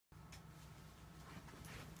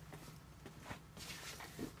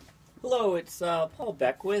Hello, it's Paul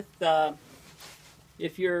Beckwith.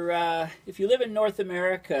 If you live in North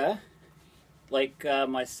America, like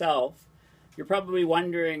myself, you're probably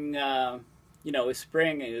wondering, if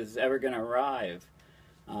spring is ever going to arrive.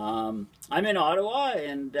 I'm in Ottawa,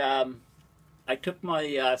 and I took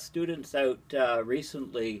my students out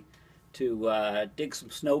recently to dig some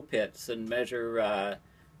snow pits and measure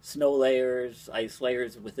snow layers, ice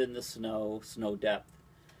layers within the snow depth.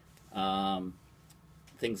 Um,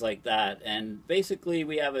 Things like that. And basically,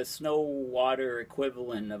 we have a snow water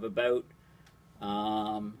equivalent of about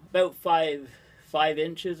 5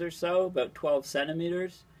 inches or so, about 12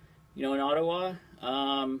 centimeters. In Ottawa.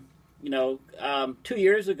 2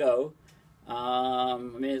 years ago.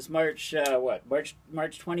 It's March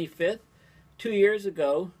 25th. 2 years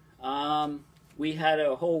ago, we had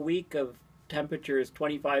a whole week of temperatures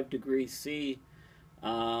 25 degrees C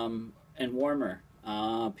and warmer.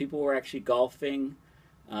 People were actually golfing.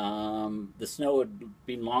 The snow had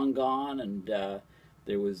been long gone, and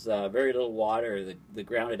there was very little water. The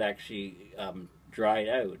ground had actually dried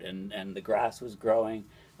out, and the grass was growing.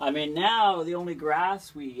 Now the only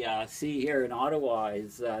grass we see here in Ottawa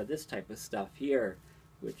is this type of stuff here,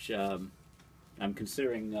 which I'm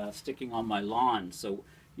considering sticking on my lawn. So,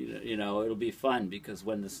 it'll be fun because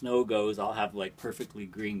when the snow goes, I'll have like perfectly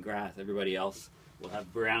green grass. Everybody else will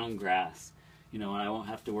have brown grass. And I won't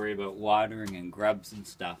have to worry about watering and grubs and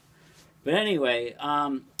stuff. But anyway,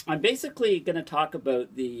 I'm basically going to talk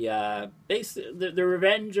about the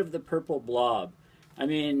revenge of the purple blob.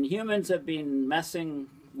 Humans have been messing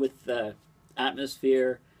with the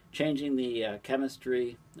atmosphere, changing the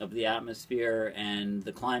chemistry of the atmosphere, and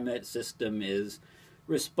the climate system is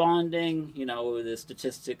responding. The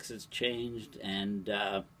statistics has changed, and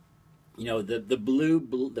the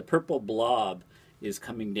purple blob is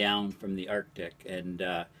coming down from the Arctic and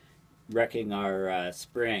wrecking our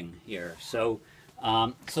spring here. So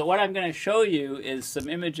what I'm going to show you is some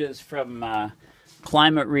images from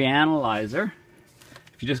Climate Reanalyzer.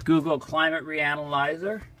 If you just Google Climate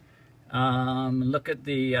Reanalyzer, look at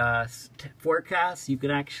the forecasts, you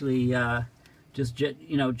can actually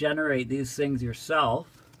generate these things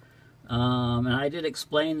yourself. And I did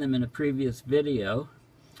explain them in a previous video.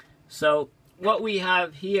 So what we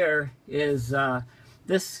have here is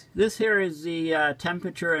this here is the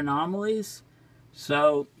temperature anomalies.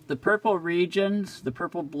 So the purple regions, the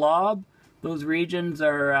purple blob, those regions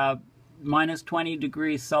are minus 20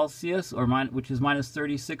 degrees Celsius, which is minus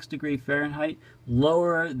 36 degrees Fahrenheit,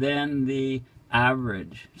 lower than the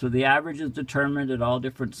average. So the average is determined at all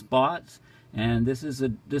different spots, and this is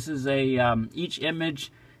each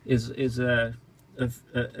image is a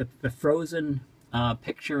frozen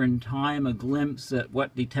picture in time, a glimpse at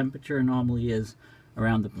what the temperature anomaly is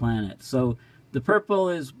around the planet. So the purple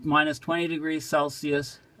is minus 20 degrees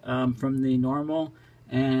Celsius from the normal,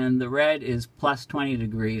 and the red is plus 20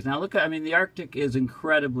 degrees. Now look, the Arctic is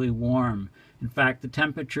incredibly warm. In fact, the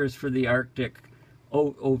temperatures for the Arctic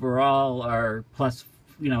overall are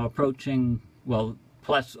approaching, between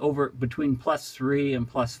 +3 and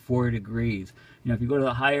 +4 degrees. If you go to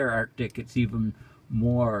the higher Arctic, it's even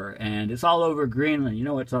more, and it's all over Greenland.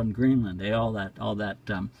 It's on Greenland. All that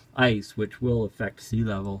ice, which will affect sea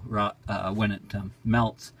level when it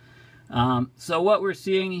melts. So what we're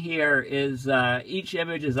seeing here is each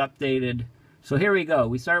image is updated. So here we go.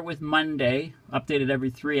 We start with Monday, updated every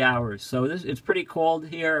 3 hours. So it's pretty cold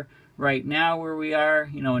here right now where we are.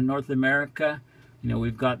 In North America,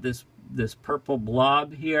 we've got this purple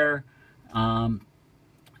blob here,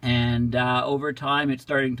 and over time it's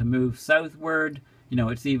starting to move southward.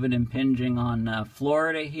 It's even impinging on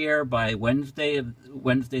Florida here by Wednesday the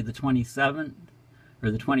 27th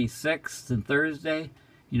or the 26th, and Thursday.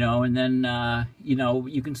 And then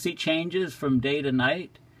you can see changes from day to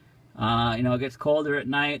night. It gets colder at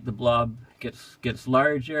night. The blob gets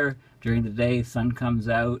larger. During the day, sun comes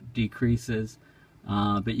out, decreases.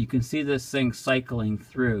 But you can see this thing cycling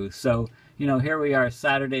through. So here we are,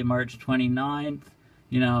 Saturday, March 29th.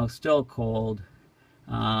 Still cold.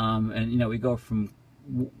 And we go from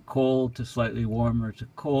cold to slightly warmer to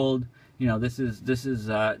cold. This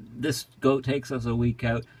takes us a week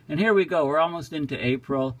out, and here we go. We're almost into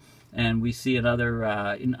April, and we see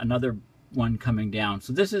another one coming down.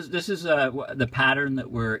 So this is the pattern that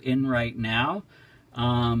we're in right now.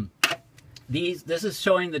 This is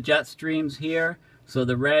showing the jet streams here. So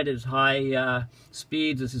the red is high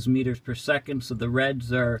speeds. This is meters per second. So the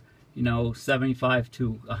reds are 75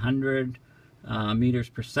 to 100 meters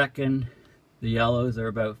per second. The yellows are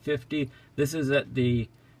about 50. This is at the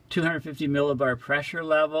 250 millibar pressure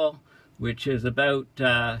level, which is about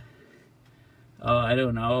I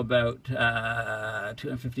don't know, about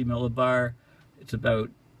 250 millibar. It's about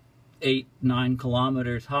 8-9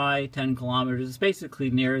 kilometers high, 10 kilometers. It's basically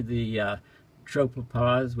near the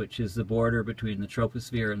tropopause, which is the border between the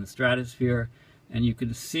troposphere and the stratosphere. And you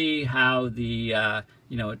can see how the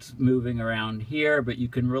it's moving around here, but you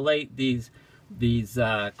can relate these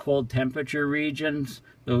cold temperature regions.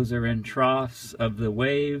 Those are in troughs of the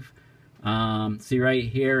wave. See right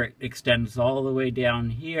here, it extends all the way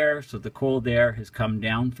down here, so the cold air has come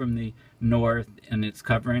down from the north and it's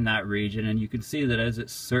covering that region, and you can see that as it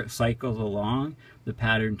cycles along, the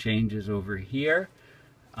pattern changes over here.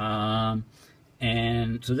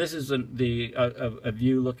 And so this is a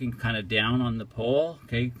view looking kind of down on the pole.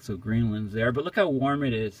 Okay, so Greenland's there, but look how warm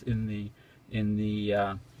it is in the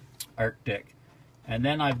Arctic. And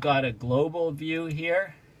then I've got a global view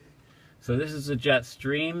here. So this is the jet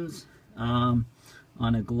streams on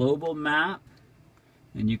a global map,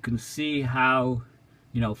 and you can see how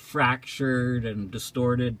fractured and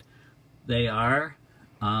distorted they are.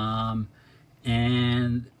 And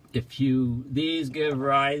these give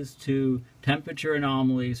rise to temperature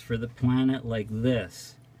anomalies for the planet like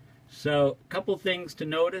this. So a couple things to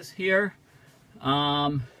notice here.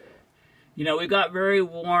 We've got very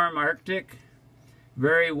warm Arctic,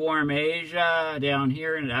 very warm Asia, down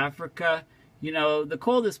here in Africa. The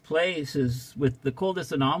coldest places with the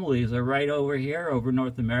coldest anomalies are right over here, over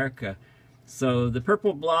North America. So the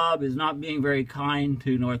purple blob is not being very kind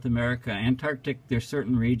to North America. Antarctic, there's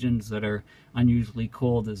certain regions that are unusually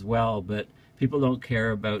cold as well, but people don't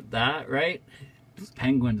care about that, right?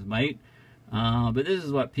 Penguins might. But this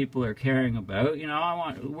is what people are caring about.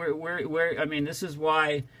 I mean, this is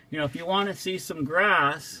why, if you want to see some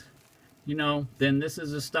grass, then this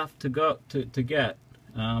is the stuff to get.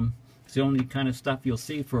 It's the only kind of stuff you'll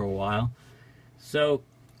see for a while. So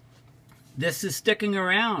this is sticking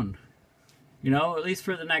around, at least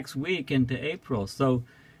for the next week into April. So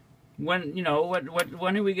when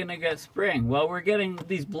are we going to get spring? Well,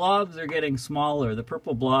 these blobs are getting smaller. The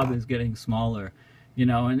purple blob is getting smaller,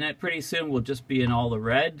 and that pretty soon will just be in all the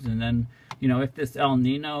reds. And then, if this El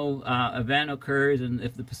Nino event occurs and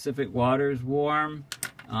if the Pacific water is warm,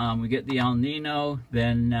 we get the El Nino,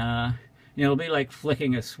 then it'll be like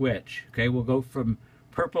flicking a switch. Okay, we'll go from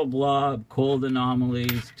purple blob, cold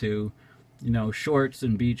anomalies to shorts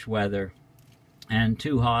and beach weather, and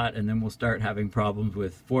too hot, and then we'll start having problems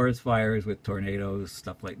with forest fires, with tornadoes,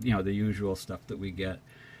 stuff like the usual stuff that we get.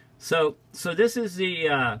 So this is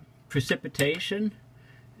the precipitation,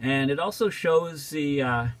 and it also shows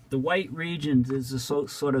the white regions is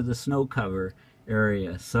sort of the snow cover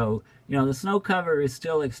area. So the snow cover is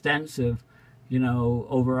still extensive,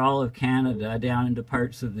 over all of Canada down into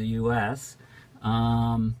parts of the U.S.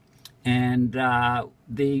 And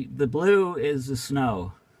the blue is the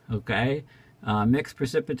snow. Okay, mixed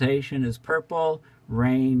precipitation is purple,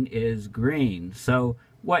 rain is green. So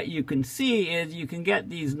what you can see is you can get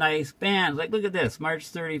these nice bands. Like, look at this, March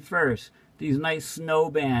 31st. These nice snow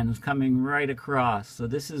bands coming right across. So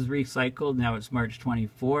this is recycled. Now it's March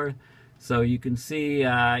 24th. So you can see,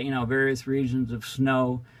 various regions of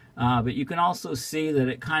snow. But you can also see that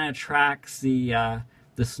it kind of tracks the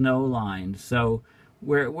snow line. So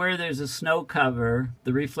where there's a snow cover,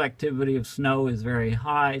 the reflectivity of snow is very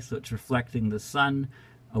high, so it's reflecting the sun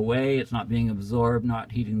away. It's not being absorbed,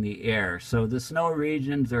 not heating the air. So the snow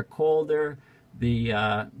regions are colder. The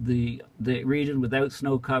regions without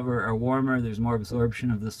snow cover are warmer. There's more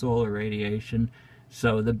absorption of the solar radiation.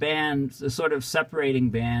 So the band, the sort of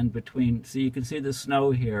separating band between, so you can see the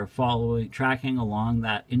snow here tracking along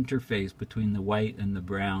that interface between the white and the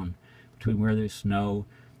brown, between where there's snow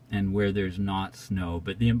and where there's not snow.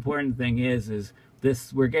 But the important thing is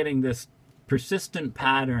this, we're getting this persistent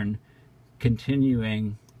pattern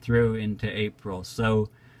continuing through into April. So,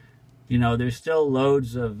 there's still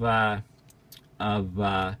loads of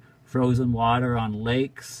frozen water on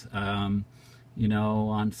lakes. On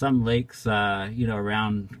some lakes,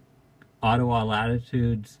 around Ottawa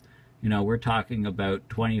latitudes, we're talking about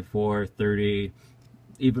 24, 30,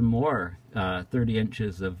 even more, 30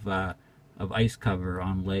 inches of ice cover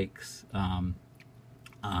on lakes. 2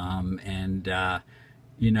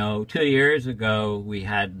 years ago, we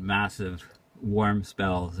had massive warm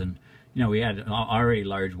spells, and, we had already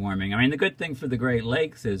large warming. I mean, the good thing for the Great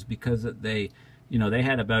Lakes is because they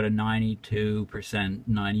had about a 92%,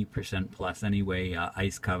 90% plus anyway,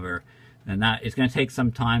 ice cover, and that it's going to take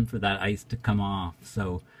some time for that ice to come off.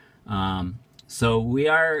 So, we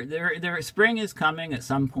are there. Spring is coming at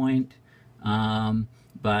some point,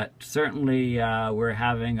 but certainly we're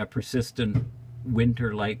having a persistent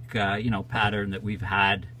winter-like, pattern that we've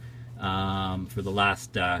had for the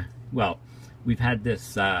last we've had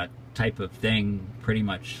this type of thing pretty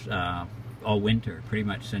much all winter, pretty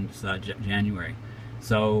much since January.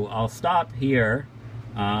 So I'll stop here,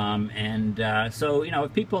 so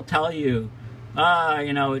if people tell you,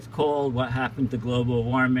 it's cold, what happened to global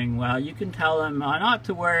warming? Well, you can tell them not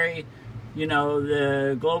to worry.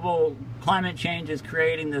 The global climate change is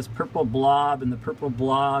creating this purple blob, and the purple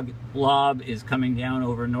blob is coming down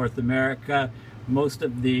over North America. Most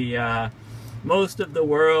of the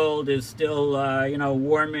world is still,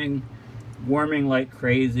 warming like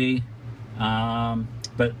crazy.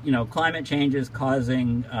 But climate change is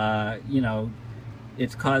causing,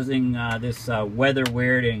 it's causing this weather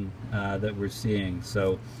weirding that we're seeing.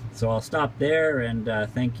 So I'll stop there, and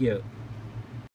thank you.